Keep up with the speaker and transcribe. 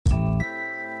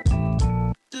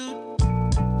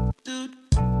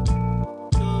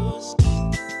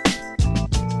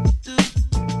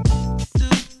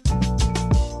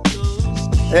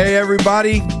Hey,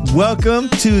 everybody. Welcome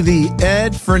to the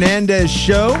Ed Fernandez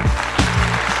Show.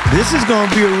 This is going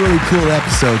to be a really cool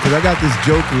episode because I got this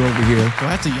joker over here. Do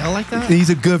I have to yell like that? He's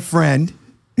a good friend.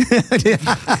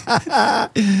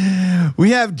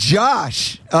 We have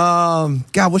Josh.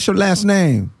 God, what's your last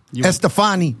name?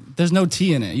 Esfahani. There's no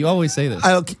T in it. You always say this.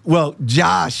 Well,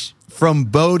 Josh from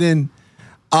Bowden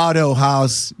Auto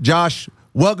House. Josh,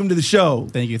 welcome to the show.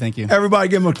 Thank you. Everybody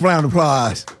give him a round of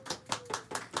applause.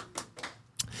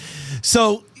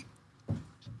 So,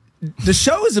 the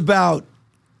show is about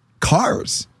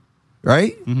cars,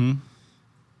 right? Mm-hmm.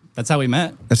 That's how we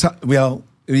met. Because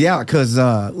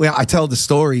I tell the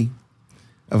story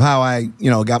of how I,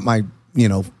 got my,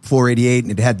 488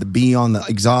 and it had the B on the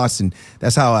exhaust, and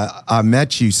that's how I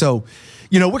met you. So,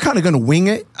 we're kind of going to wing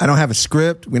it. I don't have a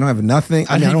script. We don't have nothing.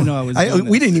 I didn't even know I was doing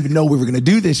We didn't even know we were going to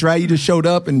do this, right? You just showed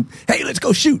up and, hey, let's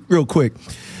go shoot real quick.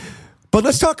 But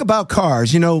let's talk about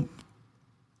cars.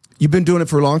 You've been doing it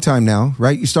for a long time now,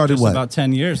 right? You started Just what? About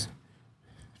 10 years.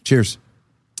 Cheers.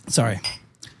 Sorry.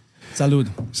 Salud.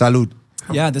 Salud.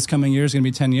 Yeah, this coming year is going to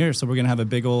be 10 years, so we're going to have a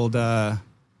big old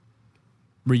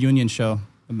reunion show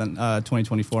in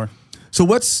 2024. So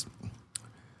what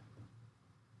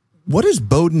does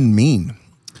Bowden mean?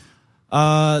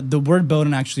 The word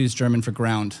Bowden actually is German for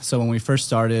ground. So when we first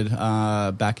started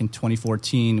back in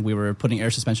 2014, we were putting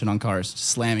air suspension on cars, just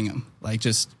slamming them,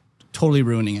 just totally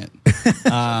ruining it.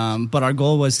 But our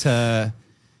goal was to,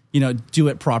 do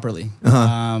it properly.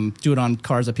 Do it on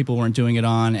cars that people weren't doing it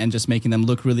on and just making them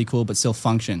look really cool but still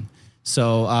function.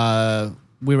 So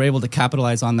we were able to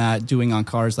capitalize on that doing on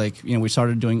cars we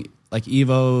started doing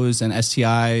Evos and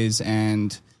STIs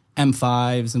and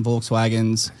M5s and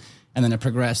Volkswagens. And then it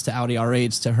progressed to Audi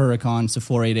R8s, to Huracans, to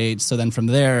 488s. So then from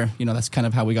there, that's kind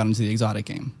of how we got into the exotic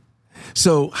game.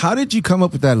 So how did you come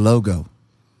up with that logo?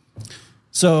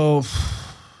 So,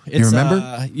 it's, you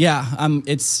remember?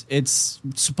 It's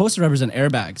supposed to represent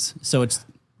airbags. So it's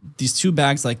these two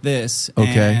bags like this.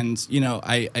 Okay. And,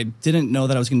 I didn't know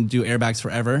that I was going to do airbags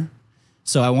forever.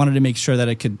 So I wanted to make sure that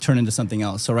it could turn into something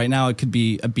else. So right now it could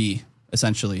be a B,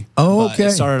 essentially. Oh, But okay.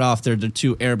 it started off, they're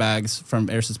two airbags from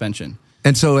air suspension.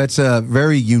 And so it's a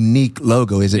very unique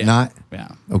logo, is it not? Yeah.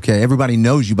 Okay. Everybody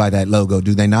knows you by that logo,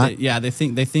 do they not? They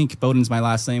think Bowden's my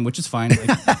last name, which is fine.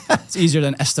 It's easier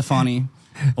than Esfahani.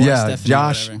 Or Yeah, Stephanie,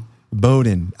 Josh whatever.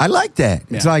 Bowden. I like that.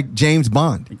 It's Yeah. like James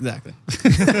Bond. Exactly.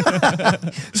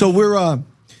 So we're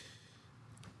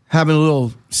having a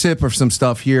little sip of some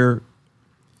stuff here.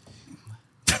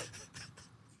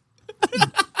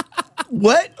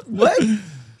 What?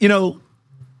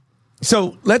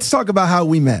 So let's talk about how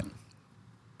we met.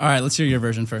 All right, let's hear your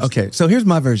version first. Okay, so here's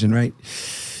my version, right?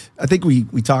 I think we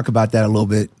talk about that a little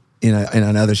bit in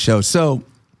another show. So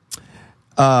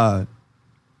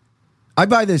I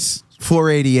buy this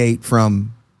 488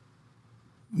 from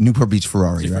Newport Beach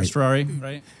Ferrari, Your right? first Ferrari,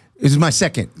 right? This is my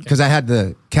second because I had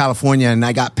the California and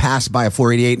I got passed by a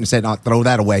 488 and said, "Oh, throw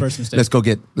that away. First mistake.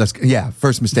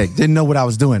 First mistake. Didn't know what I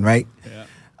was doing, right?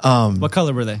 Yeah. What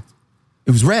color were they?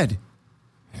 It was red.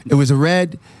 It was a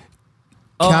red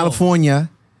California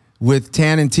with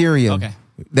tan interior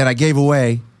that I gave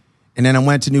away. And then I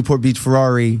went to Newport Beach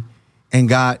Ferrari and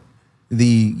got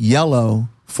the yellow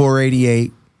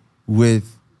 488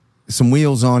 with some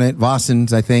wheels on it,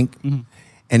 Vossens, I think. Mm-hmm.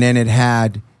 And then it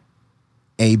had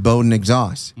a Bowden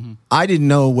exhaust. Mm-hmm. I didn't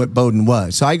know what Bowden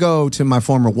was. So I go to my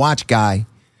former watch guy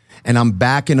and I'm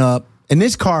backing up. And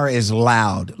this car is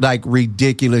loud, like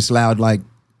ridiculous loud, like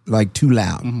too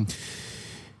loud. Mm-hmm.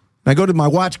 I go to my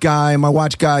watch guy, and my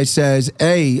watch guy says,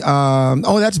 "Hey,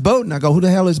 that's Bowden." I go, "Who the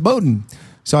hell is Bowden?"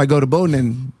 So I go to Bowden,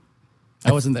 and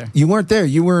I wasn't there. You weren't there.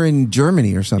 You were in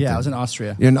Germany or something. Yeah, I was in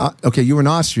Austria. You were in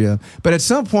Austria. But at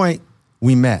some point,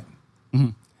 we met. Mm-hmm.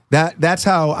 That's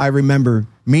how I remember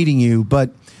meeting you,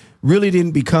 but really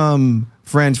didn't become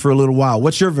friends for a little while.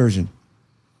 What's your version?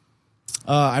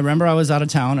 I remember I was out of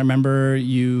town. I remember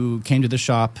you came to the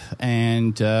shop,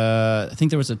 and I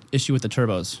think there was an issue with the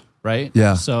turbos, right?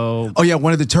 Yeah. So. Oh, yeah,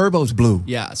 one of the turbos blew.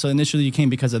 Yeah, so initially you came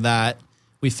because of that.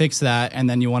 We fixed that, and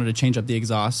then you wanted to change up the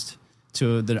exhaust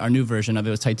to our new version of it.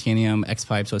 It was titanium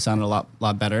X-pipe, so it sounded a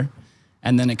lot better.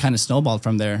 And then it kind of snowballed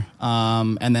from there.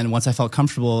 And then once I felt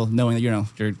comfortable knowing that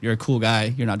you're a cool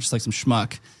guy, you're not just like some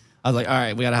schmuck, I was like, all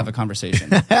right, we got to have a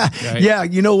conversation. Right? Yeah,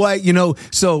 you know what?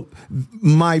 So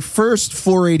my first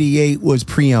 488 was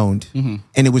pre-owned, mm-hmm.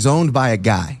 and it was owned by a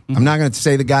guy. Mm-hmm. I'm not going to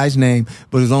say the guy's name,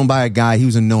 but it was owned by a guy. He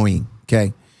was annoying,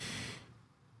 okay?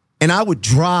 And I would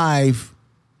drive,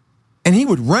 and he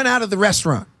would run out of the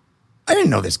restaurant. I didn't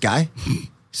know this guy.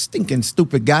 Stinking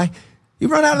stupid guy. He'd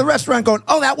run out of the restaurant going,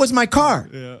 oh, that was my car.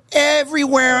 Yeah.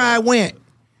 Everywhere I went,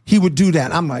 he would do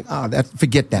that. I'm like,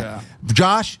 forget that. Yeah.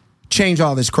 Josh, change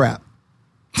all this crap.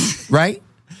 Right?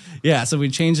 Yeah, so we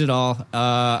changed it all.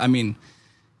 I mean,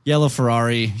 yellow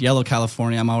Ferrari, yellow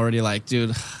California. I'm already like, dude,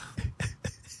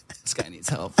 this guy needs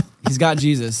help. He's got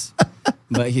Jesus,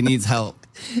 but he needs help.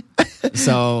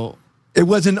 So it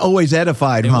wasn't always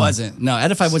edified, It wasn't. No,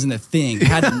 edified wasn't a thing.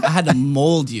 I had to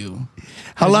mold you.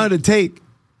 How long did it take?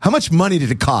 How much money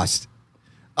did it cost?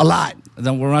 A lot.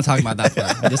 We're not talking about that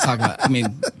part. We're just talking about, I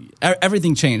mean,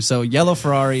 everything changed. So yellow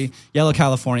Ferrari, yellow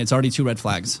California, it's already 2 red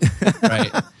flags,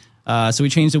 right? So we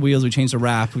changed the wheels, we changed the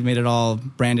wrap, we made it all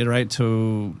branded, right,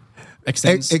 to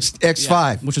extend. X5.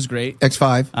 Yeah, which was great.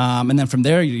 X5. And then from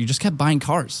there, you just kept buying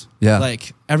cars. Yeah.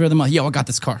 Like every other month, yo, I got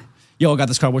this car.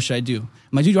 What should I do? I'm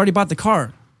like, dude, you already bought the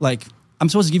car. Like, I'm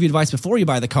supposed to give you advice before you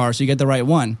buy the car so you get the right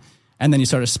one. And then you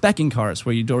started speccing cars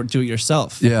where you do it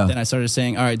yourself. Yeah. Then I started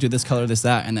saying, all right, do this color, this,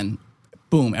 that. And then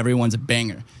boom, everyone's a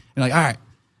banger. You're like, all right,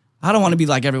 I don't want to be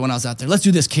like everyone else out there. Let's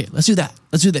do this, kid. Let's do that.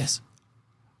 Let's do this.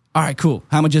 All right, cool.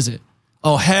 How much is it?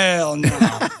 Oh, hell no.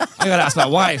 I got to ask my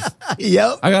wife.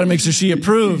 Yep. I got to make sure she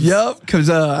approves. Yep,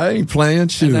 because I ain't playing.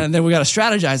 Shoot. And then we got to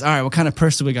strategize. All right, what kind of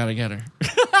purse do we got to get her?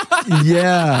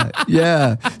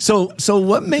 Yeah. So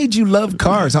what made you love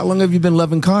cars? How long have you been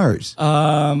loving cars?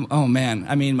 Oh, man.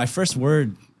 I mean, my first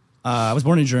word, I was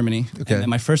born in Germany. Okay. And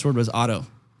my first word was auto.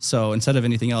 So instead of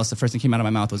anything else, the first thing that came out of my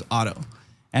mouth was auto.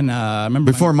 And I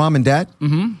remember... Before mom and dad?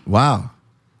 Mm-hmm. Wow.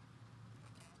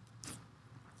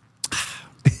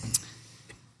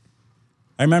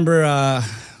 I remember I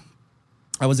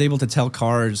was able to tell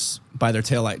cars by their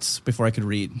taillights before I could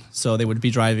read. So they would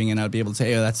be driving and I would be able to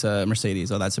say, oh, that's a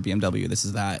Mercedes. Oh, that's a BMW. This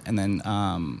is that. And then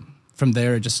from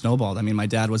there, it just snowballed. I mean, my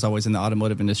dad was always in the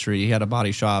automotive industry. He had a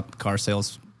body shop, car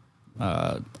sales,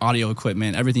 audio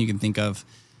equipment, everything you can think of.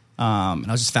 And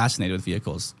I was just fascinated with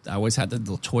vehicles. I always had the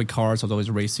little toy cars. I was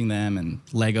always racing them and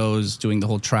Legos, doing the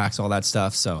whole tracks, all that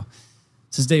stuff. So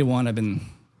since day one, I've been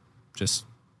just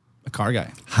a car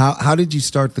guy. How did you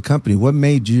start the company? What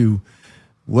made you...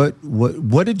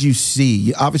 What did you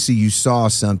see? Obviously, you saw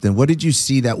something. What did you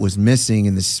see that was missing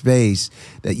in the space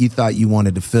that you thought you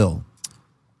wanted to fill?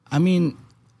 I mean,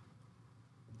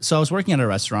 so I was working at a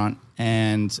restaurant,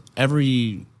 and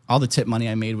all the tip money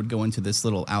I made would go into this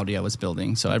little Audi I was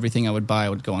building. So everything I would buy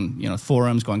would go on,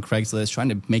 forums, go on Craigslist, trying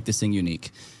to make this thing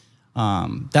unique.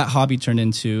 That hobby turned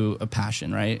into a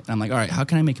passion, right? And I'm like, all right, how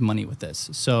can I make money with this?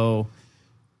 So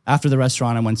after the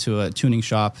restaurant, I went to a tuning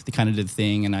shop. They kind of did the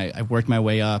thing, and I worked my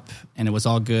way up, and it was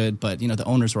all good. But, the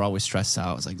owners were always stressed out.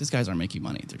 I was like, these guys aren't making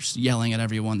money. They're just yelling at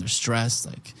everyone. They're stressed.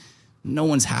 Like, no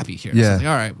one's happy here. Yeah. So I was like,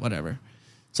 all right, whatever.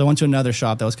 So I went to another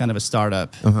shop that was kind of a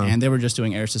startup, and they were just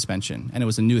doing air suspension. And it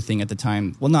was a new thing at the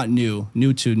time. Well, not new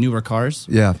to newer cars.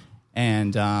 Yeah.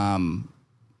 And,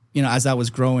 as I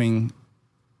was growing.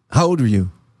 How old were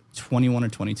you? 21 or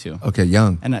 22. Okay,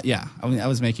 young. And I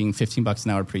was making $15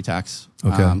 an hour pre-tax.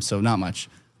 Okay. So not much.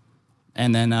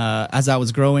 And then as I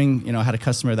was growing, I had a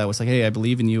customer that was like, hey, I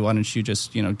believe in you. Why don't you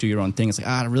just, do your own thing? It's like,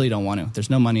 I really don't want to. There's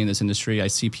no money in this industry. I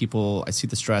see people, I see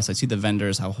the stress. I see the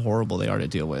vendors, how horrible they are to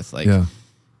deal with. Like, yeah.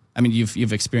 I mean,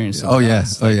 you've experienced it. Oh,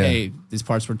 yes. Like, hey, these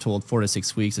parts were told 4 to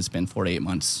 6 weeks. It's been 4 to 8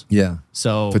 months. Yeah.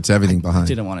 So puts everything behind. I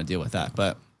didn't want to deal with that.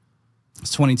 But I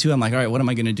was 22. I'm like, all right, what am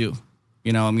I going to do?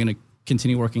 I'm going to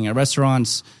continue working at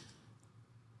restaurants.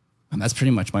 And that's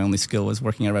pretty much my only skill, was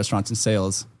working at restaurants and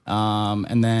sales.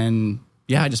 And then,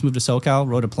 I just moved to SoCal,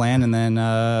 wrote a plan, and then,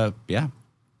 And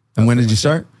when did you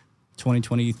start?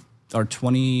 2020 or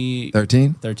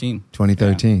 2013? 13.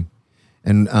 2013. Yeah.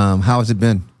 And how has it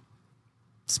been?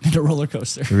 It's been a roller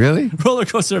coaster. Really? Roller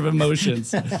coaster of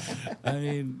emotions. I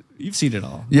mean, you've seen it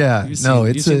all. Yeah. You've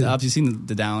seen the ups, you've seen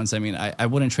the downs. I mean, I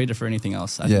wouldn't trade it for anything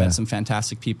else. I've met some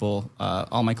fantastic people.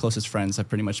 All my closest friends I've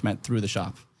pretty much met through the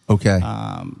shop. Okay.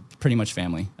 Pretty much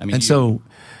family. I mean, and so,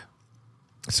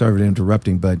 sorry for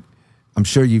interrupting, but I'm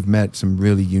sure you've met some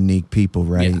really unique people,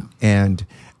 right? Yeah. And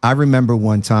I remember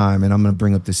one time, and I'm going to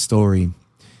bring up this story,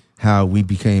 how we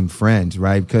became friends,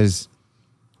 right? Because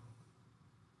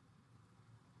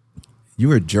you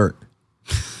were a jerk.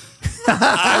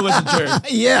 I was a jerk.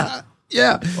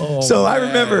 Yeah. Oh, so man.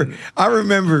 I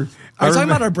remember. Are you talking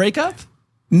about our breakup?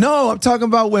 No, I'm talking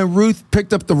about when Ruth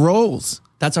picked up the roles.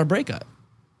 That's our breakup.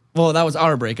 Well, that was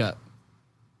our breakup.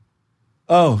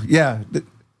 Oh, yeah.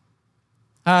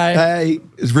 Hi. Hey,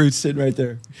 is Ruth sitting right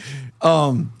there?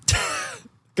 Go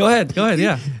ahead,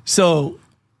 yeah. So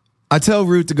I tell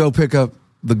Ruth to go pick up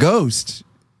the ghost,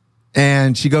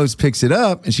 and she goes, picks it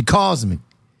up, and she calls me.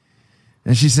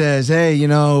 And she says, hey,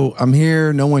 I'm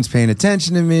here. No one's paying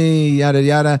attention to me, yada,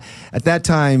 yada. At that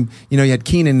time, you had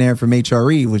Keenan there from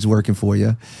HRE was working for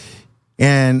you.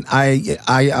 And I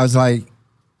was like,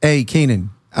 Hey,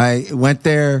 Keenan, I went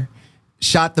there,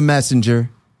 shot the messenger,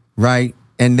 right?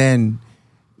 And then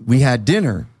we had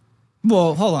dinner.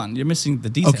 Well, hold on. You're missing the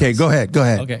details. Okay, go ahead.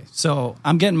 Okay, so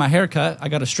I'm getting my hair cut. I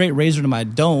got a straight razor to my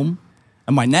dome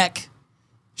and my neck.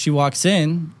 She walks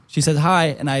in. She says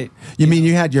hi, and You mean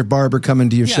you had your barber come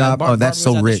into your shop? Oh, that's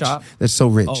so rich. That's so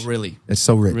rich. Oh, really? That's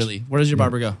so rich. Really? Where does your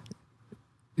barber go?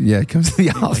 Yeah, it comes to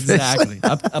the office. Exactly.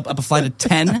 Up a flight of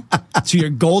 10 to your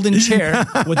golden chair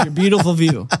with your beautiful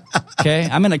view. Okay?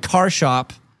 I'm in a car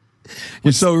shop.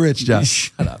 You're so rich,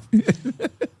 Josh. Shut up.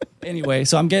 Anyway,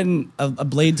 so I'm getting a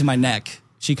blade to my neck.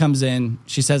 She comes in.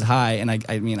 She says hi, and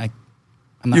I'm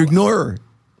not. You ignore her.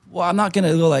 Well, I'm not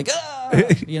gonna go like,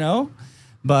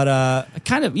 But I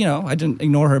kind of, I didn't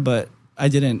ignore her, but I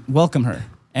didn't welcome her.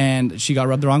 And she got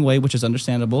rubbed the wrong way, which is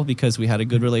understandable because we had a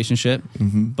good relationship.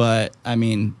 Mm-hmm. But,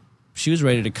 she was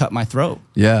ready to cut my throat.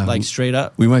 Yeah. Like, straight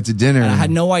up. We went to dinner. And I had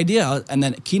no idea. And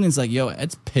then Keenan's like, yo,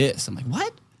 Ed's pissed. I'm like,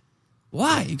 what?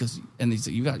 Why? He goes, and he's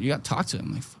like, you got to talk to him.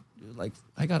 I'm like, fuck, dude, like,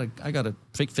 I gotta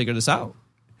figure this out.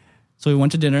 So we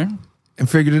went to dinner. And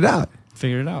figured it out.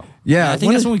 Yeah. And I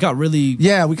think that's when we got really...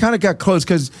 Yeah, we kind of got close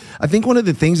because I think one of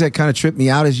the things that kind of tripped me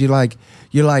out is you're like,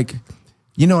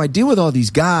 I deal with all these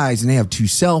guys and they have 2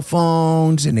 cell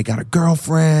phones and they got a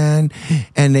girlfriend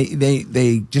and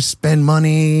they just spend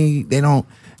money. They don't...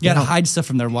 You gotta hide stuff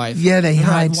from their wife. Yeah, they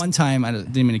hide. One time, I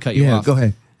didn't mean to cut you off. Yeah, go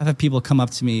ahead. I've had people come up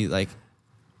to me like,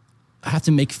 I have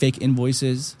to make fake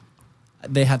invoices.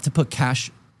 They have to put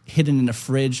cash hidden in a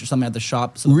fridge or something at the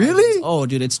shop. So really? Oh,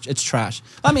 dude, it's trash.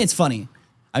 It's funny.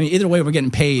 Either way, we're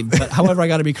getting paid. But however I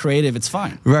got to be creative, it's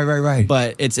fine. Right.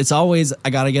 But it's always, I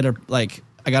got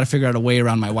to figure out a way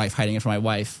around my wife, hiding it from my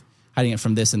wife, hiding it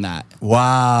from this and that.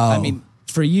 Wow.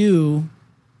 For you.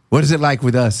 What is it like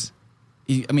with us?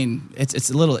 It's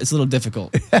a little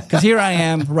difficult. Because here I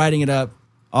am writing it up.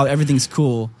 Everything's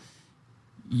cool.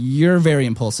 You're very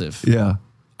impulsive. Yeah.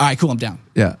 All right, cool, I'm down.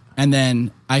 Yeah. And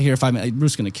then I hear 5 minutes,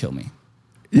 Ruth's going to kill me.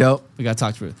 Yep. We got to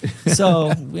talk to Ruth. So,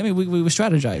 we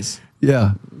strategize.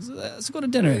 Yeah. Let's go to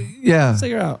dinner. Yeah. Let's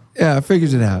figure out. Yeah, I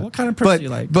figured it out. What kind of person do you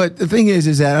like? But the thing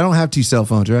is that I don't have 2 cell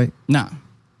phones, right? No.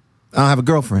 I don't have a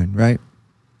girlfriend, right?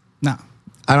 No.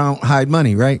 I don't hide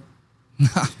money, right? No.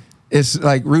 It's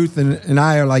like Ruth and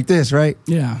I are like this, right?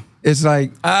 Yeah. It's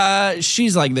like...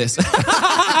 she's like this.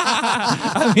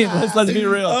 Let's be real. Let's be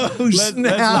real.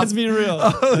 Let's be real.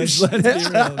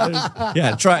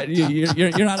 Yeah, try it.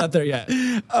 You're not up there yet.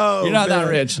 Oh, you're not that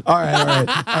rich. All right.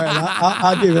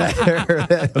 I'll give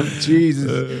that.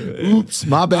 Jesus. Oops,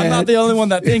 my bad. I'm not the only one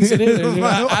that thinks it is.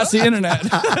 Ask the internet.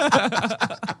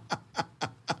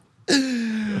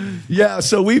 Yeah,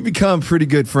 so we've become pretty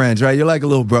good friends, right? You're like a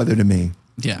little brother to me.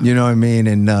 Yeah. You know what I mean?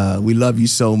 And we love you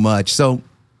so much. So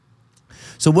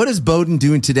what is Bowden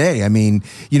doing today?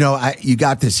 You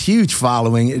got this huge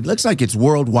following. It looks like it's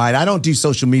worldwide. I don't do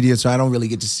social media, so I don't really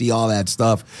get to see all that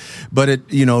stuff. But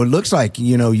it looks like,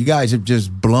 you guys have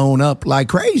just blown up like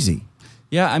crazy.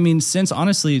 Yeah, since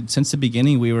the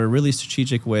beginning, we were really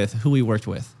strategic with who we worked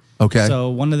with. Okay. So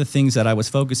one of the things that I was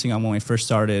focusing on when we first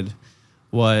started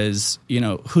was,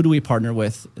 who do we partner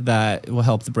with that will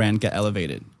help the brand get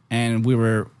elevated? And we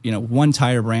were, one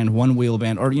tire brand, one wheel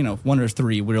brand, or, 1 or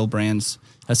 3 wheel brands,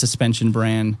 a suspension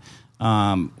brand.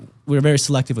 We were very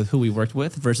selective with who we worked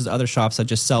with versus other shops that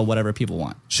just sell whatever people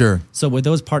want. Sure. So with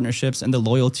those partnerships and the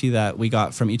loyalty that we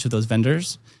got from each of those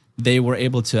vendors, they were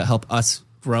able to help us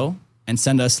grow and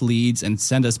send us leads and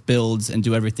send us builds and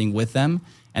do everything with them.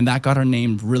 And that got our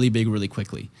name really big, really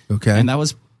quickly. Okay. And that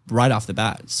was right off the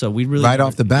bat. So we really... Right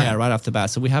off the bat? Yeah, right off the bat.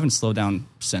 So we haven't slowed down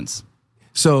since.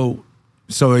 So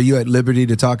are you at liberty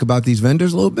to talk about these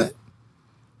vendors a little bit?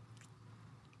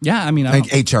 Yeah, like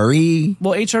HRE.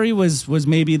 Well, HRE was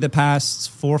maybe the past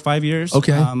 4 or 5 years.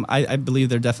 Okay, I believe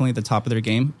they're definitely at the top of their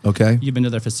game. Okay, you've been to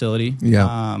their facility.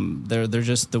 Yeah, they're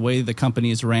just the way the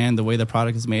company is ran, the way the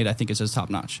product is made. I think it's just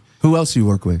top notch. Who else do you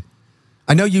work with?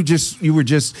 I know you just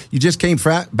came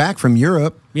back from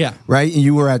Europe. Yeah, right. And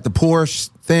you were at the Porsche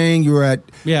thing. You were at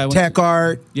Tech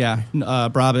Art. Yeah,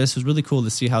 Brabus. It was really cool to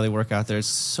see how they work out there. It's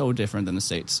so different than the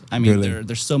States. Really?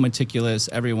 They're so meticulous.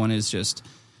 Everyone is just.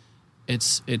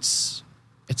 It's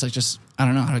like just I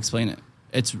don't know how to explain it.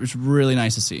 It's really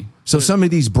nice to see. So some of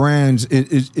these brands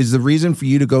is the reason for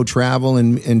you to go travel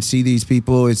and see these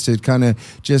people is to kind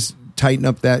of just tighten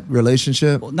up that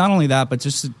relationship. Well, not only that, but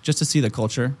just to see the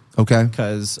culture. Okay.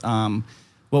 Because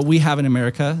what we have in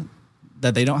America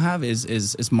that they don't have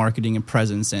is marketing and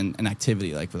presence and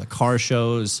activity, like with the car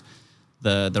shows,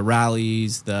 the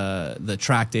rallies, the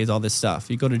track days, all this stuff.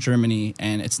 You go to Germany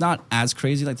and it's not as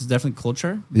crazy. Like there's definitely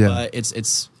culture, but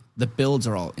it's the builds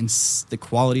are all the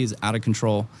quality is out of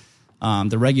control.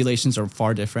 The regulations are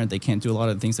far different. They can't do a lot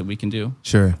of the things that we can do.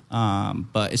 Sure.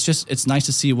 But it's nice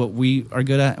to see what we are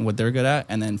good at and what they're good at.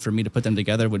 And then for me to put them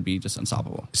together would be just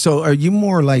unstoppable. So are you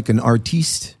more like an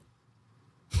artiste?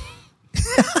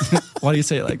 Why do you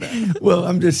say it like that? Well,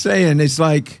 I'm just saying it's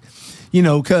like,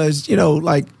 because,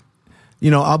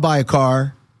 I'll buy a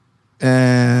car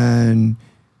and,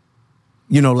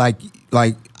 like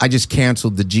I just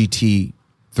canceled the GT3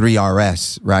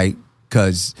 RS, right?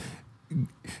 Because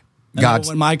God's,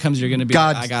 when mine comes, you're going to be.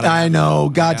 I know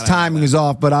God's timing is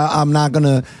off, but I'm not going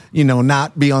to,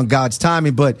 not be on God's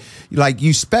timing. But like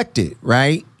you spec'd it,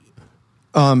 right?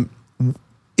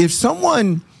 If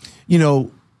someone,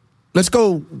 let's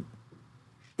go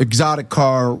exotic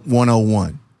car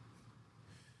 101.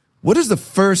 What is the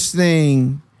first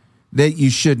thing that you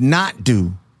should not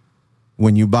do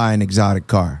when you buy an exotic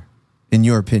car, in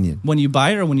your opinion? When you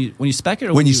buy it, or when you spec it,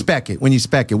 or when you spec it? When you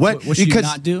spec it, what should you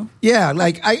not do? Yeah,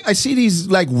 like I see these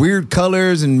like weird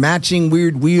colors and matching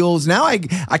weird wheels. Now I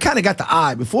kind of got the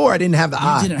eye. Before I didn't have the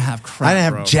eye. You didn't have crap. I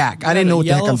didn't have jack. I didn't know what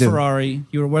the heck I'm doing. Ferrari.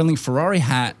 You were wearing a Ferrari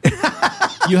hat.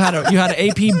 you had an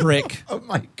AP brick. Oh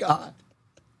my God.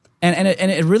 And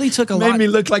it really took a lot. Made me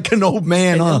look like an old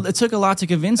man. It took a lot to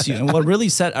convince you. And what really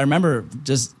set, I remember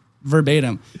just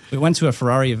verbatim, we went to a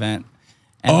Ferrari event.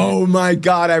 Oh my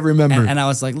God, I remember. And I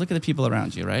was like, look at the people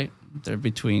around you, right? They're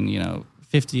between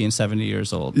 50 and 70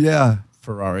 years old. Yeah.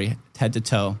 Ferrari, head to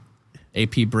toe,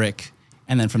 AP brick,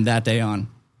 and then from that day on,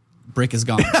 brick is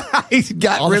gone. He's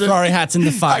got all rid the Ferrari hats in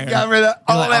the fire. I got rid of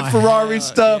all that Ferrari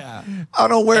stuff. Yeah. I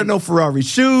don't wear no Ferrari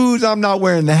shoes. I'm not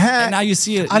wearing the hat. And now you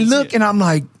see it. I look and I'm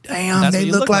like, damn, they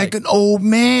look like an old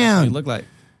man. You look like.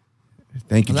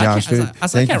 Thank you, Josh.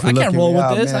 I can't roll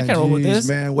with this. I can't roll with this.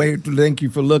 Man, thank you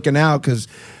for looking out, because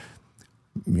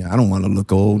I don't want to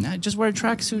look old. Nah, just wear a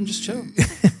tracksuit and just chill.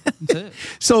 That's it.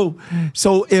 So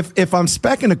if I'm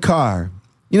speccing a car,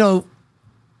 you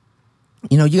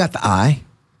got the eye,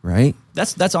 right?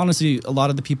 That's honestly a lot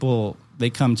of the people. They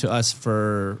come to us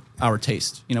for our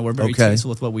taste. We're very tasteful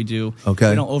with what we do. Okay.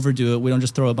 We don't overdo it. We don't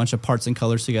just throw a bunch of parts and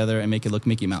colors together and make it look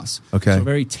Mickey Mouse. Okay. So we're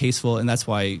very tasteful, and that's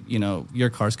why, your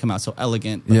cars come out so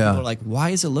elegant. But people are like, why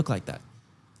does it look like that?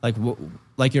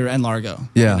 Like your Largo.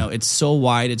 Yeah. It's so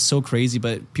wide, it's so crazy,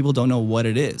 but people don't know what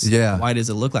it is. Yeah. Why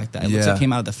does it look like that? It looks like it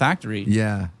came out of the factory.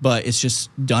 Yeah. But it's just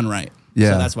done right.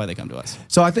 Yeah. So that's why they come to us.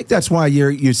 So I think that's why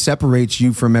you separates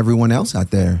you from everyone else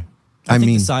out there. I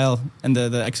think the style and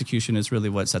the execution is really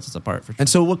what sets us apart. For sure. And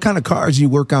so what kind of cars you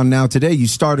work on now today? You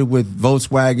started with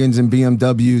Volkswagens and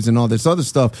BMWs and all this other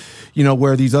stuff,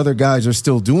 where these other guys are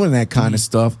still doing that kind of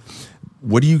stuff.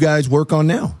 What do you guys work on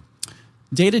now?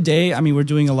 Day to day, we're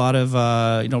doing a lot of,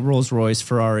 Rolls Royce,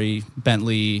 Ferrari,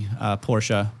 Bentley,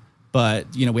 Porsche. But,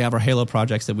 we have our Halo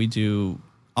projects that we do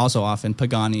also often,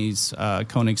 Paganis,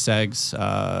 Koenigsegg's,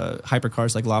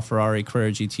 hypercars like LaFerrari,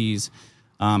 Carrera GTs.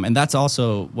 And that's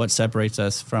also what separates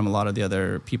us from a lot of the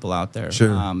other people out there.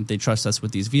 Sure. They trust us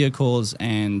with these vehicles,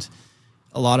 and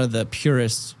a lot of the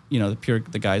purists,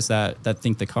 the guys that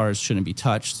think the cars shouldn't be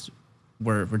touched,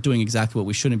 we're doing exactly what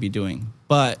we shouldn't be doing.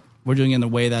 But we're doing it in a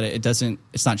way that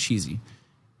it's not cheesy.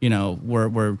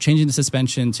 We're changing the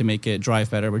suspension to make it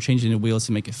drive better. We're changing the wheels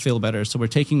to make it feel better. So we're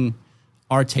taking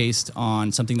our taste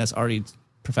on something that's already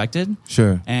perfected.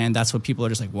 Sure. And that's what people are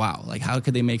just like, wow, like how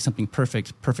could they make something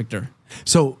perfecter?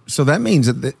 So that means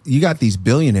that you got these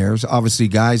billionaires, obviously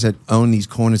guys that own these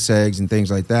Koenigsegg's and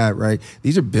things like that, right?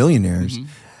 These are billionaires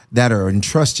that are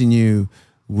entrusting you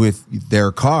with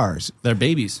their cars. Their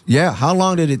babies. Yeah. How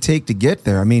long did it take to get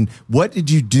there? What did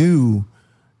you do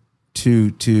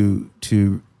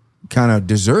to kind of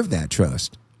deserve that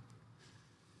trust?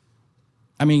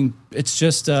 It's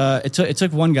just it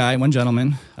took one guy, one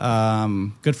gentleman,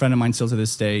 good friend of mine still to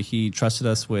this day. He trusted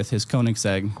us with his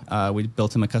Koenigsegg. We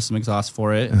built him a custom exhaust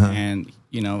for it, and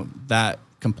that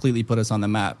completely put us on the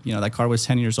map. That car was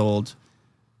 10 years old.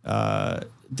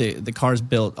 The car's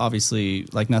built obviously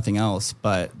like nothing else,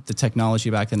 but the technology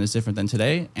back then is different than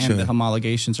today, and the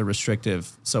homologations are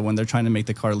restrictive. So when they're trying to make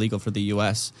the car legal for the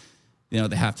U.S.,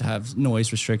 they have to have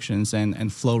noise restrictions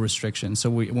and flow restrictions. So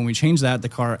when we change that, the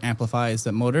car amplifies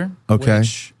the motor,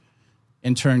 which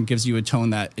in turn gives you a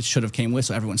tone that it should have came with.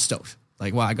 So everyone's stoked.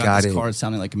 Like, wow, I got this car. It's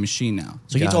sounding like a machine now.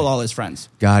 So he told all his friends.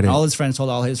 Got it. All his friends told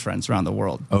all his friends around the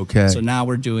world. Okay. So now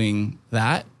we're doing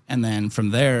that. And then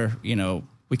from there,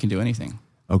 we can do anything.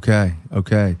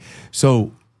 Okay.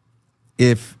 So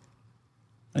if...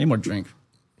 I need more drink.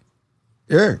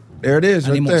 There it is.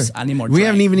 I need more we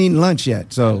haven't even eaten lunch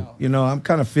yet. So, I'm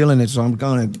kind of feeling it. So I'm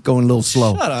going a little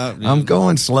slow. Shut up, dude. I'm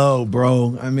going slow,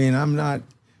 bro. I'm not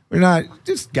We're not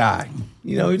this guy.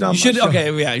 You know, he's on You should my show.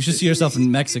 okay, yeah. You should see yourself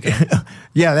in Mexico.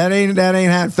 Yeah, that ain't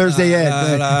happened Thursday yet.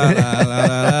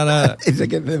 It's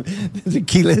like the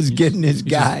tequila's getting this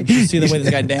guy. You should see the way this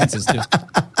guy dances too.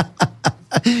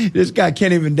 This guy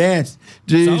can't even dance.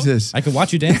 Jesus, So, I could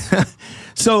watch you dance.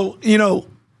 So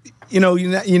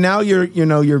now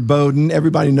you're Bowden.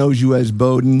 Everybody knows you as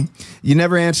Bowden. You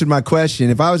never answered my question.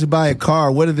 If I was to buy a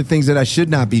car, what are the things that I should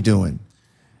not be doing?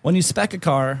 When you spec a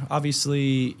car,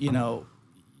 obviously, you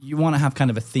want to have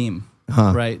kind of a theme,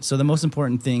 right? So the most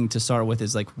important thing to start with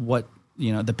is like what,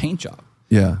 the paint job.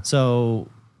 Yeah. So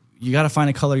you got to find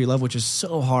a color you love, which is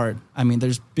so hard. I mean,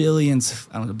 there's billions,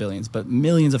 I don't know billions, but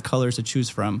millions of colors to choose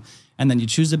from. And then you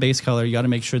choose the base color. You got to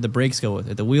make sure the brakes go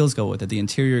with it, the wheels go with it, the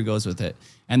interior goes with it.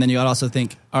 And then you got to also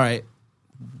think, all right,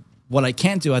 what I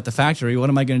can't do at the factory, what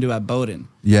am I going to do at Bowden?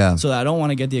 Yeah. So I don't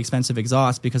want to get the expensive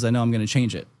exhaust because I know I'm going to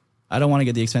change it. I don't want to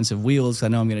get the expensive wheels because I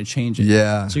know I'm going to change it.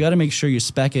 Yeah. So you got to make sure you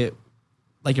spec it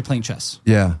like you're playing chess.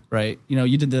 Yeah. Right?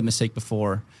 You did the mistake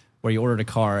before where you ordered a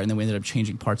car and then we ended up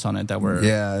changing parts on it that were...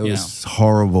 Yeah, it was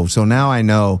horrible. So now I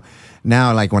know,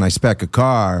 like when I spec a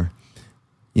car,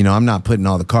 I'm not putting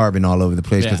all the carbon all over the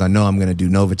place because I know I'm going to do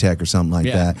Novatec or something like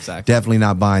that. Exactly. Definitely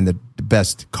not buying the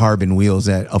best carbon wheels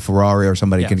that a Ferrari or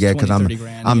somebody can get because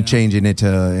I'm changing it to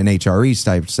an HRE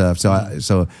type stuff.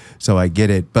 So so I get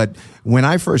it. But when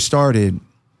I first started,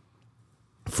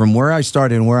 from where I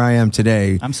started and where I am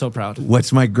today, I'm so proud.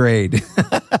 What's my grade?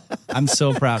 I'm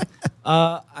so proud.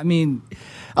 I mean,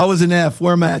 I was an F.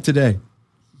 Where am I at today?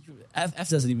 F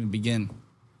doesn't even begin.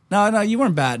 No, you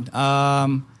weren't bad.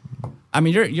 I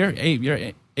mean,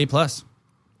 you're A plus.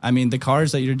 I mean, the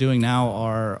cars that you're doing now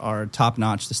are top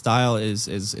notch. The style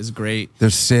is great. They're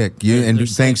sick.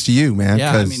 Thanks to you, man.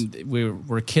 Yeah, I mean,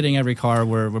 we're kitting every car.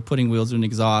 We're putting wheels in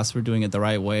exhaust. We're doing it the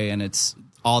right way, and it's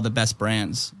all the best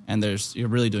brands. And you're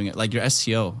really doing it like your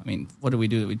STO. I mean, what did we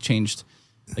do? We changed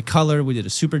the color. We did a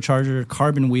supercharger,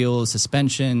 carbon wheels,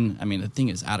 suspension. I mean, the thing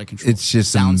is out of control. It's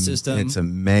just sound system. It's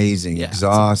amazing. Yeah,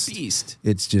 exhaust. it's a beast.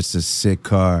 It's just a sick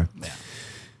car. Yeah.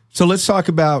 So let's talk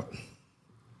about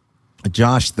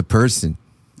Josh the person.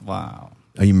 Wow.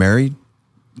 Are you married?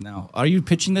 No. Are you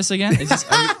pitching this again?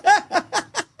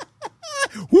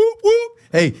 Whoop whoop.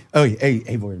 Hey, boy,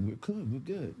 we're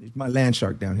good. It's my land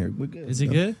shark down here. We're good. Is he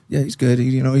good? Yeah, he's good.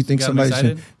 He thinks somebody should.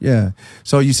 excited? Yeah.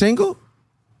 So are you single?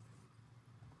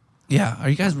 Yeah. Are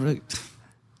you guys really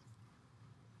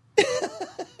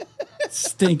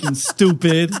stinking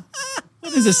stupid?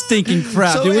 What is this stinking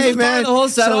crap? So, dude? hey, man. The whole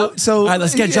setup? So all right,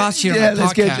 let's get Josh here. Yeah,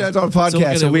 let's get Josh on the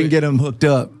podcast so we can get him hooked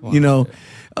up. Well,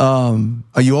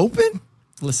 Are you open?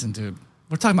 Listen, dude.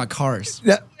 We're talking about cars.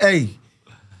 Yeah, hey.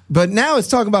 But now it's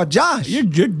talking about Josh.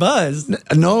 You're buzzed.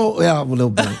 No, yeah, a little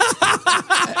bit.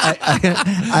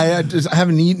 I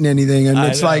haven't eaten anything, and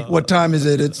it's like, what time is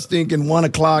it? It's stinking 1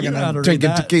 o'clock, and I'm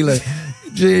drinking tequila.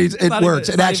 Jeez, it works.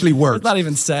 It actually works. It's not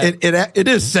even set. It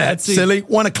is set, silly.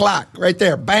 1 o'clock, right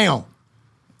there. Bam.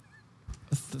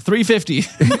 3:50.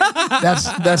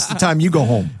 That's the time you go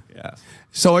home. Yeah.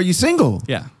 So are you single?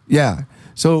 Yeah. Yeah.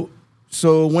 So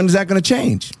when is that going to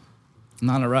change?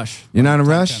 Not in a rush. You're not in a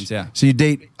rush? Times, yeah. So you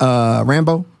date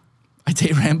Rambo? I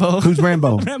date Rambo. Who's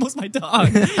Rambo? Rambo's my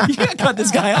dog. You gotta cut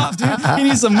this guy off, dude. He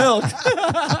needs some milk.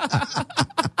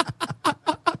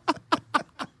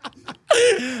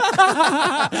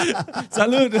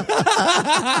 Salud.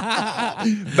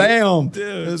 Bam.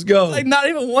 Dude. Let's go. Like not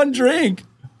even one drink.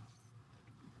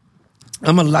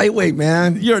 I'm a lightweight,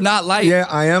 man. You're not light. Yeah,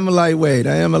 I am a lightweight.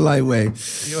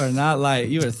 You are not light.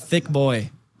 You're a thick boy.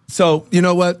 So, you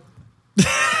know what?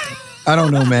 I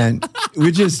don't know, man. We're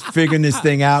just figuring this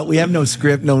thing out. We have no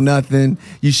script, no nothing.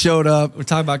 You showed up. We're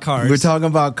talking about cars. We're talking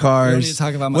about cars. We don't need to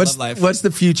talk about my love life. What's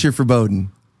the future for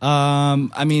Bowden?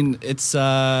 I mean, it's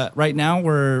right now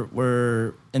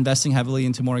we're investing heavily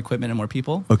into more equipment and more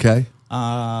people. Okay.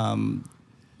 The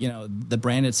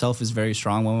brand itself is very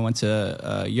strong. When we went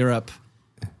to Europe,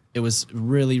 it was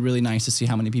really, really nice to see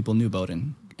how many people knew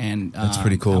Bowden, and that's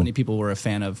pretty cool. How many people were a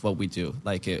fan of what we do.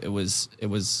 Like it was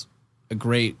a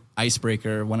great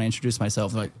icebreaker when I introduced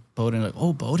myself. Like Bowden, like,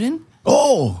 oh, Bowden.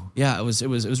 Oh, yeah, it was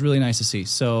really nice to see.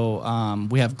 So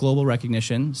we have global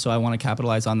recognition. So I want to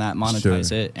capitalize on that,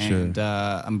 monetize it, and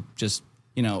I'm just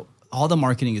all the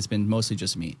marketing has been mostly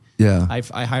just me. Yeah,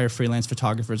 I hire freelance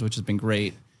photographers, which has been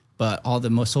great. But all the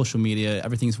most social media,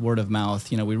 everything's word of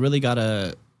mouth. We really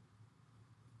gotta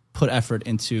put effort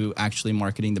into actually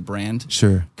marketing the brand.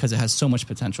 Sure, because it has so much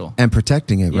potential and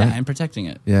protecting it. Right, yeah, and protecting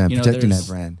it. Yeah, protecting that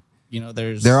brand.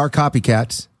 There are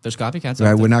copycats. There's copycats.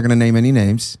 Right, we're not going to name any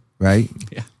names. Right?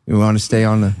 Yeah. We want to stay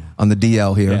on the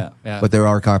DL here, but there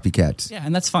are copycats. Yeah,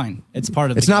 and that's fine. It's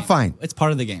part of. It's not fine. It's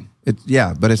part of the game.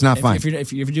 But it's not fine.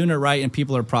 If you're doing it right and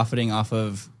people are profiting off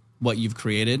of what you've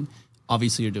created,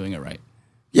 obviously you're doing it right.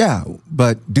 Yeah,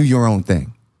 but do your own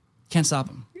thing. Can't stop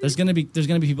them. There's gonna be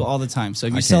people all the time. So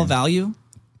if you sell value,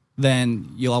 then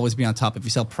you'll always be on top. If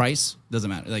you sell price, doesn't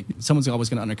matter. Like someone's always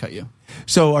going to undercut you.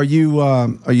 So are you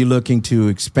looking to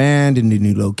expand into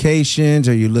new locations?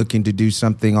 Are you looking to do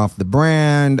something off the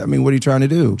brand? I mean, what are you trying to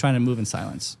do? Trying to move in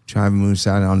silence. Trying to move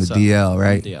silent on the DL,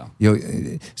 right?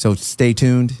 DL. So stay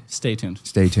tuned. Stay tuned.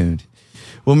 Stay tuned.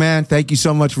 Well, man, thank you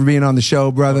so much for being on the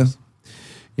show, brother.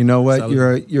 You know what?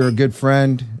 You're a good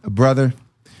friend, a brother.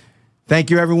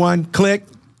 Thank you, everyone. Click.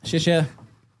 Shisha.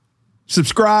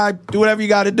 Subscribe, do whatever you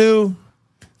got to do.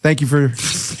 Thank you for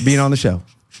being on the show.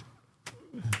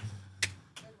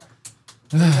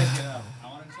 I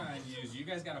want to try and use, you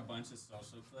guys got a bunch of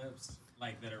social clips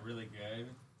like that are really good.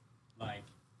 Like,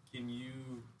 can you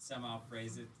somehow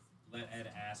phrase it, let Ed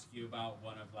ask you about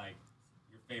one of like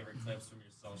your favorite clips from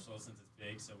your social since it's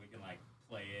big so we can like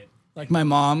play it? Like my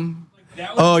mom.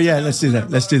 Oh yeah, let's do that.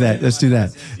 Let's do that. Let's do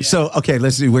that. So, okay,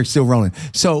 let's see. We're still rolling.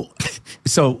 So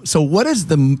what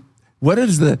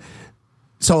is the,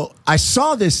 so I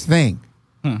saw this thing,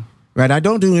 right? I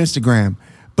don't do Instagram,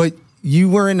 but you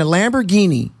were in a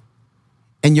Lamborghini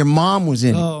and your mom was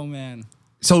in it. Oh, man.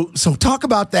 So talk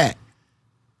about that.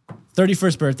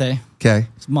 31st birthday. Okay.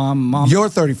 Mom. Your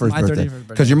 31st birthday.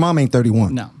 Because your mom ain't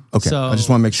 31. No. Okay. So I just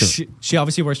want to make sure. She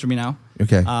obviously works for me now.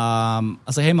 Okay. I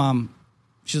was like, hey, Mom,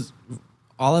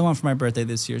 all I want for my birthday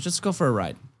this year is just go for a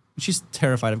ride. She's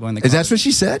terrified of going in the car. Is that what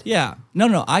she said? Yeah.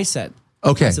 No, I said.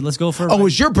 Okay. I said, let's go for a ride. Oh, it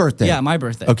was your birthday? Yeah, my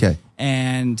birthday. Okay.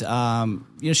 And,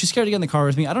 she's scared to get in the car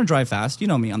with me. I don't drive fast. You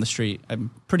know me on the street.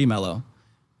 I'm pretty mellow.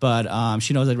 But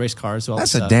she knows I race cars. So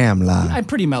that's a damn lie. I'm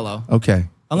pretty mellow. Okay.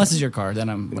 Unless it's your car, then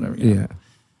I'm whatever. Yeah.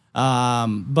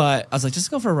 But I was like,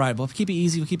 just go for a ride. We'll keep it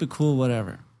easy. We'll keep it cool,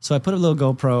 whatever. So I put a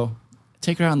little GoPro,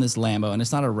 take her out in this Lambo. And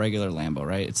it's not a regular Lambo,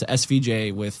 right? It's an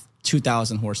SVJ with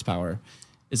 2,000 horsepower.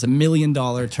 It's $1 million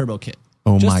turbo kit.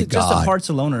 Oh, my God. Just the parts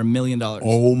alone are $1 million.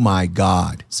 Oh, my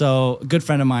God. So a good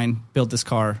friend of mine built this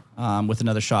car with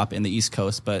another shop in the East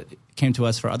Coast, but came to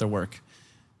us for other work.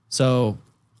 So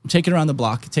I'm taking it around the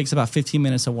block. It takes about 15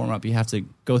 minutes to warm up. You have to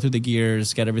go through the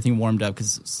gears, get everything warmed up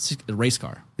because it's a race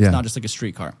car. Yeah. It's not just like a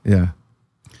street car. Yeah.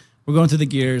 We're going through the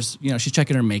gears. She's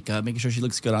checking her makeup, making sure she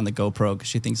looks good on the GoPro because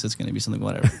she thinks it's going to be something,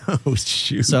 whatever. Oh,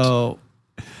 shoot. So,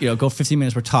 go 15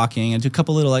 minutes. We're talking and do a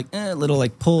couple little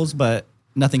pulls, but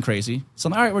nothing crazy. So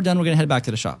I'm like, all right, we're done. We're going to head back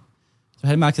to the shop. So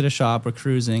head back to the shop. We're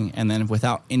cruising. And then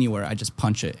without anywhere, I just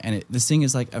punch it. And this thing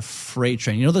is like a freight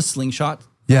train. You know the slingshot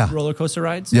roller coaster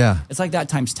rides? Yeah. It's like that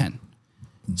times 10.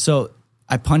 So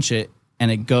I punch it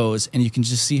and it goes and you can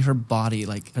just see her body,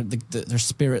 like her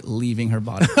spirit leaving her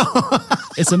body.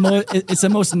 It's the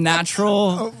most natural,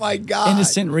 oh my God,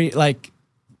 innocent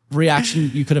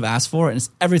reaction you could have asked for, and it's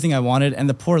everything I wanted. And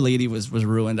the poor lady was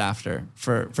ruined after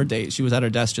for days. She was at her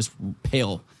desk just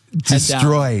pale,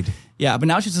 destroyed. Yeah, but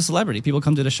now she's a celebrity. People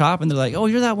come to the shop and they're like, "Oh,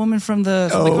 you're that woman from the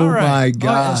car ride." My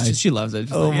God, she loves it.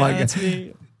 She's oh like, my God, it's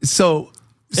me. So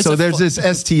there's this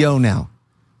STO now,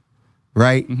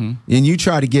 right? Mm-hmm. And you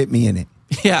try to get me in it.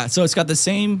 Yeah, so it's got the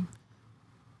same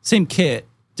kit,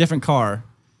 different car.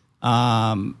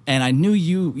 And I knew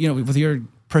you with your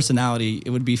personality, it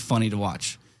would be funny to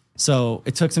watch. So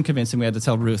it took some convincing. We had to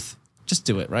tell Ruth, just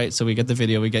do it, right? So we get the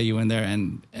video, we get you in there,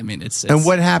 and I mean, it's and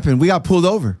what happened? We got pulled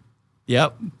over.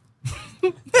 Yep.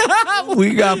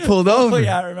 We got pulled over. Oh,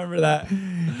 yeah, I remember that.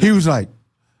 He was like,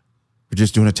 we're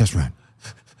just doing a test run.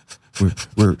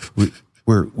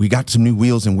 We got some new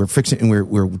wheels and we're fixing and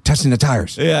we're testing the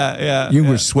tires. Yeah. You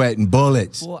were sweating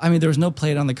bullets. Well, I mean, there was no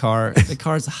plate on the car. The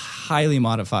car's highly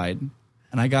modified.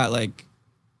 And I got like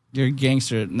your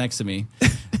gangster next to me.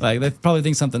 Like they probably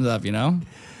think something's up,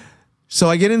 So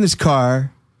I get in this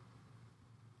car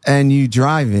and you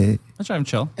drive it. I drive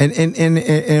chill. And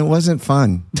it wasn't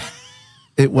fun.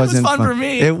 It wasn't fun for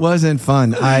me. It wasn't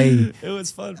fun. It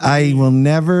was fun for me. me. Will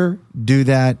never do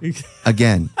that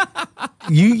again.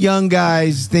 You young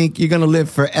guys think you're going to live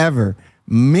forever.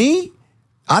 Me,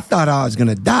 I thought I was going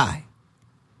to die.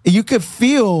 You could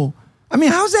feel,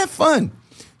 how's that fun?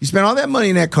 You spent all that money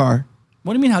in that car.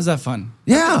 What do you mean, how's that fun?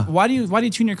 Yeah. Why do you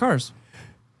tune your cars?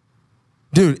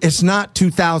 Dude, it's not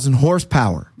 2,000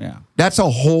 horsepower. Yeah. That's a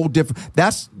whole different,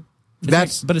 but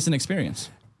it's an experience.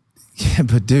 Yeah,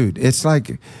 but dude, it's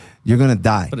like you're going to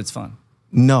die. But it's fun.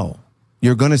 No.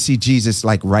 You're going to see Jesus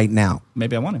like right now.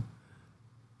 Maybe I want to.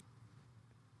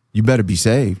 You better be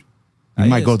saved. You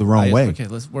might go the wrong way. Okay,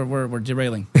 we're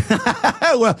derailing.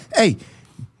 Well, hey,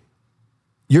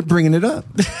 You're bringing it up.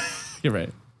 You're right.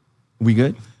 We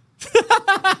good?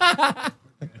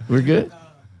 We're good?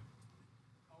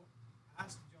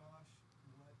 Ask Josh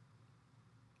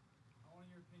I want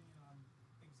your opinion on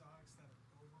exotics that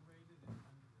are overrated and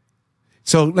underrated.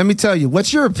 So let me tell you,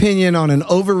 what's your opinion on an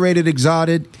overrated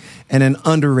exotic and an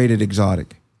underrated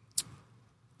exotic?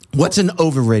 What's an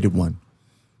overrated one?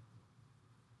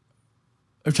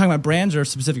 Are we talking about brands or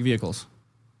specific vehicles?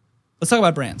 Let's talk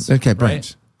about brands. Okay,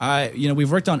 brands. Right?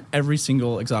 We've worked on every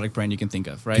single exotic brand you can think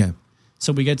of, right? Okay.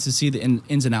 So we get to see the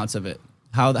ins and outs of it,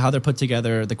 how they're put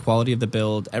together, the quality of the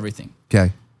build, everything.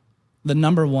 Okay. The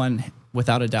number one,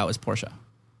 without a doubt, is Porsche.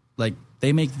 Like,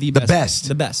 they make the best.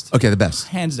 The best. Okay, the best.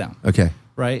 Hands down. Okay.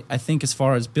 Right? I think as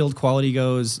far as build quality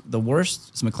goes, the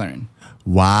worst is McLaren.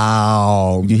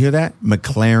 Wow. You hear that?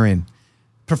 McLaren.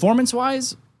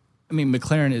 Performance-wise, I mean,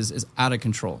 McLaren is out of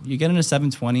control. You get in a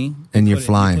 720. And you're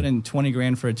flying. You put in 20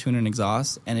 grand for a tune and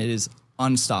exhaust, and it is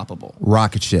unstoppable.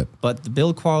 Rocket ship. But the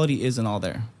build quality isn't all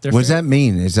there. What does that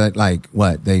mean? Is that like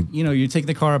what? You take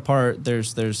the car apart,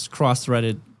 there's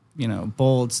cross-threaded,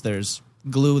 bolts, there's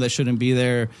glue that shouldn't be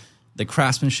there. The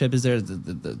craftsmanship is there.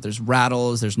 There's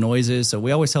rattles, there's noises. So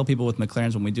we always tell people with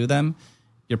McLarens when we do them,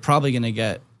 you're probably going to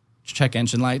get check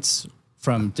engine lights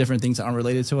from different things that aren't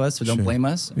related to us, so don't blame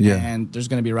us. Yeah. And there's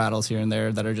going to be rattles here and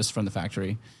there that are just from the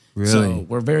factory. Really? So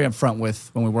we're very upfront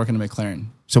with when we work in a McLaren.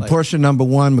 So Porsche number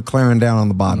one, McLaren down on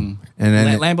the bottom. And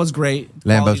then Lambo's great.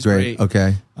 Lambo's great.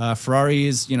 Okay. Ferrari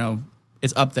is,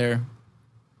 it's up there,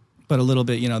 but a little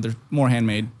bit, they're more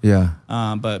handmade. Yeah.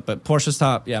 But Porsche's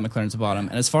top, McLaren's the bottom.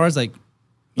 And as far as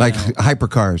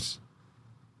hypercars.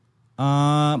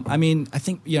 I mean, I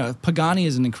think Pagani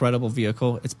is an incredible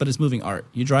vehicle. But it's moving art.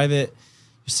 You drive it,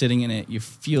 you're sitting in it, you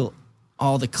feel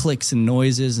all the clicks and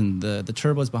noises and the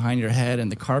turbos behind your head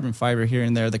and the carbon fiber here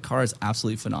and there. The car is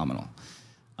absolutely phenomenal.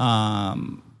 You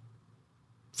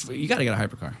got to get a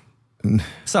hypercar.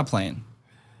 Stop playing,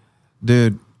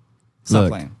 dude. Stop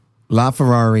playing.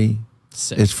 LaFerrari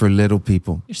is for little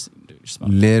people.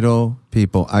 Little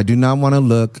people. I do not want to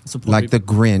look like the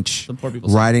Grinch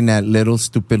riding that little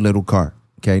stupid little car.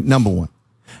 Okay, number one.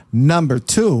 Number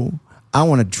two, I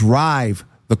want to drive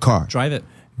the car. Drive it.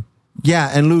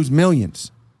 Yeah, and lose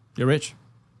millions. You're rich.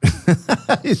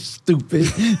 It's stupid.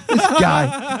 This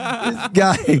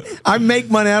guy. I make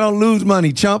money. I don't lose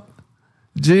money, chump.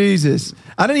 Jesus.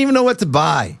 I didn't even know what to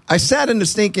buy. I sat in the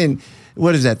stinking,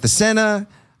 what is that, the Senna.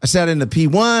 I sat in the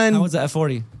P1. How was the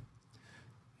F40?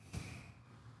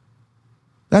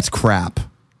 That's crap.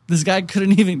 This guy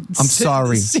couldn't even I'm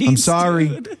sorry.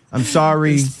 Dude. I'm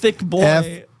sorry. This thick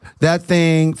boy. That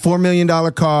thing, $4 million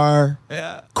car.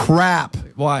 Yeah. Crap.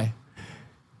 Why?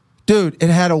 Dude, it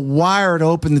had a wire to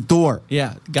open the door.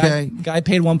 Yeah. Guy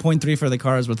paid 1.3 for the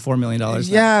cars with $4 million.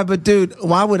 Yeah, but dude,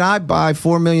 why would I buy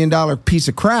 $4 million piece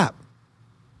of crap?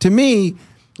 To me,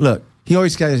 look, he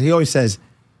always says,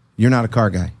 you're not a car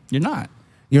guy. You're not.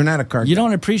 You're not a car guy. You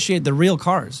don't appreciate the real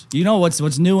cars. You know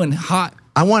what's new and hot.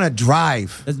 I want to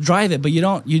drive. Let's drive it, but you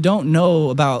don't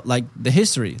know about like the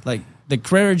history. Like the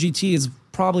Carrera GT is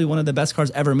probably one of the best cars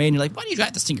ever made. And you're like, why do you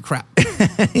drive this stinking crap?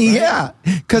 Right? Yeah,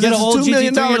 because it's a $2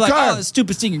 million car. Like, oh, this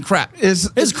stupid stinking crap.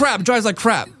 It's crap. It drives like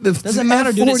crap. Doesn't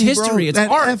matter, dude. It's history. It's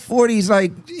art. F40 is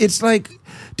it's like,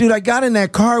 dude, I got in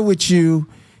that car with you,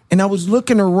 and I was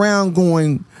looking around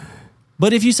going.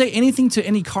 But if you say anything to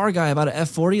any car guy about an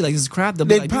F40, like this is crap,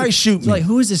 they'd probably shoot me. Like,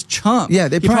 who is this chump? Yeah,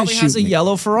 he probably has a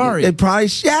yellow Ferrari. It'd probably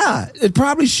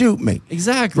shoot me.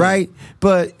 Exactly. Right?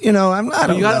 But, I don't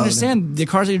know. You got to understand, the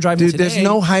cars that you're driving today. Dude, there's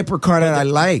no hypercar that I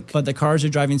like. But the cars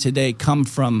you're driving today come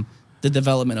from the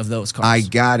development of those cars. I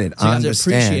got it. So you I have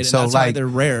understand. To appreciate it. So that's why they're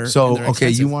rare. So, they're okay,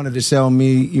 expensive. you wanted to sell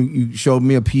me, you showed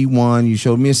me a P1, you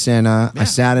showed me a Senna. Yeah, I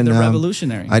sat in them. they're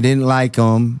revolutionary. I didn't like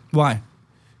them. Why?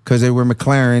 Because they were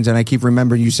McLarens, and I keep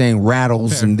remembering you saying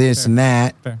rattles and this and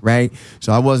that, right?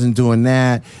 So I wasn't doing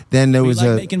that. Then there was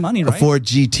making money, right? a Ford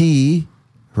GT,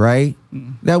 right?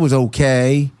 That was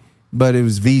okay, but it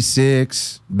was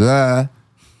V6, blah,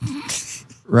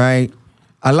 right?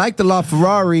 I like the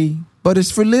LaFerrari, but it's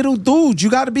for little dudes.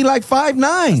 You got to be like 5'9".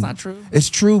 That's not true.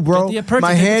 It's true, bro. Get the Aperta,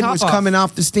 My head was coming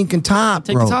off the stinking top,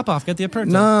 Take bro. the top off. Get the Aperta.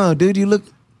 No, dude, you look...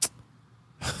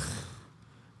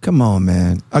 Come on,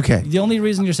 man. Okay. The only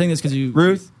reason you're saying this because you...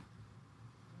 Ruth,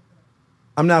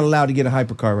 I'm not allowed to get a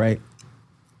hypercar, right?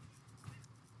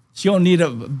 You don't need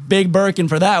a big Birkin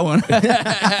for that one.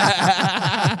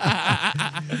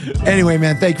 Anyway,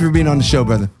 man, thank you for being on the show,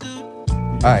 brother.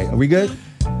 All right, are we good?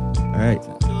 All right.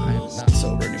 I am not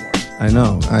sober anymore. I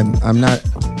know. I'm not...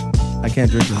 I can't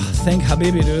drink anymore. Thank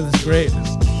Habibi, dude. That's great.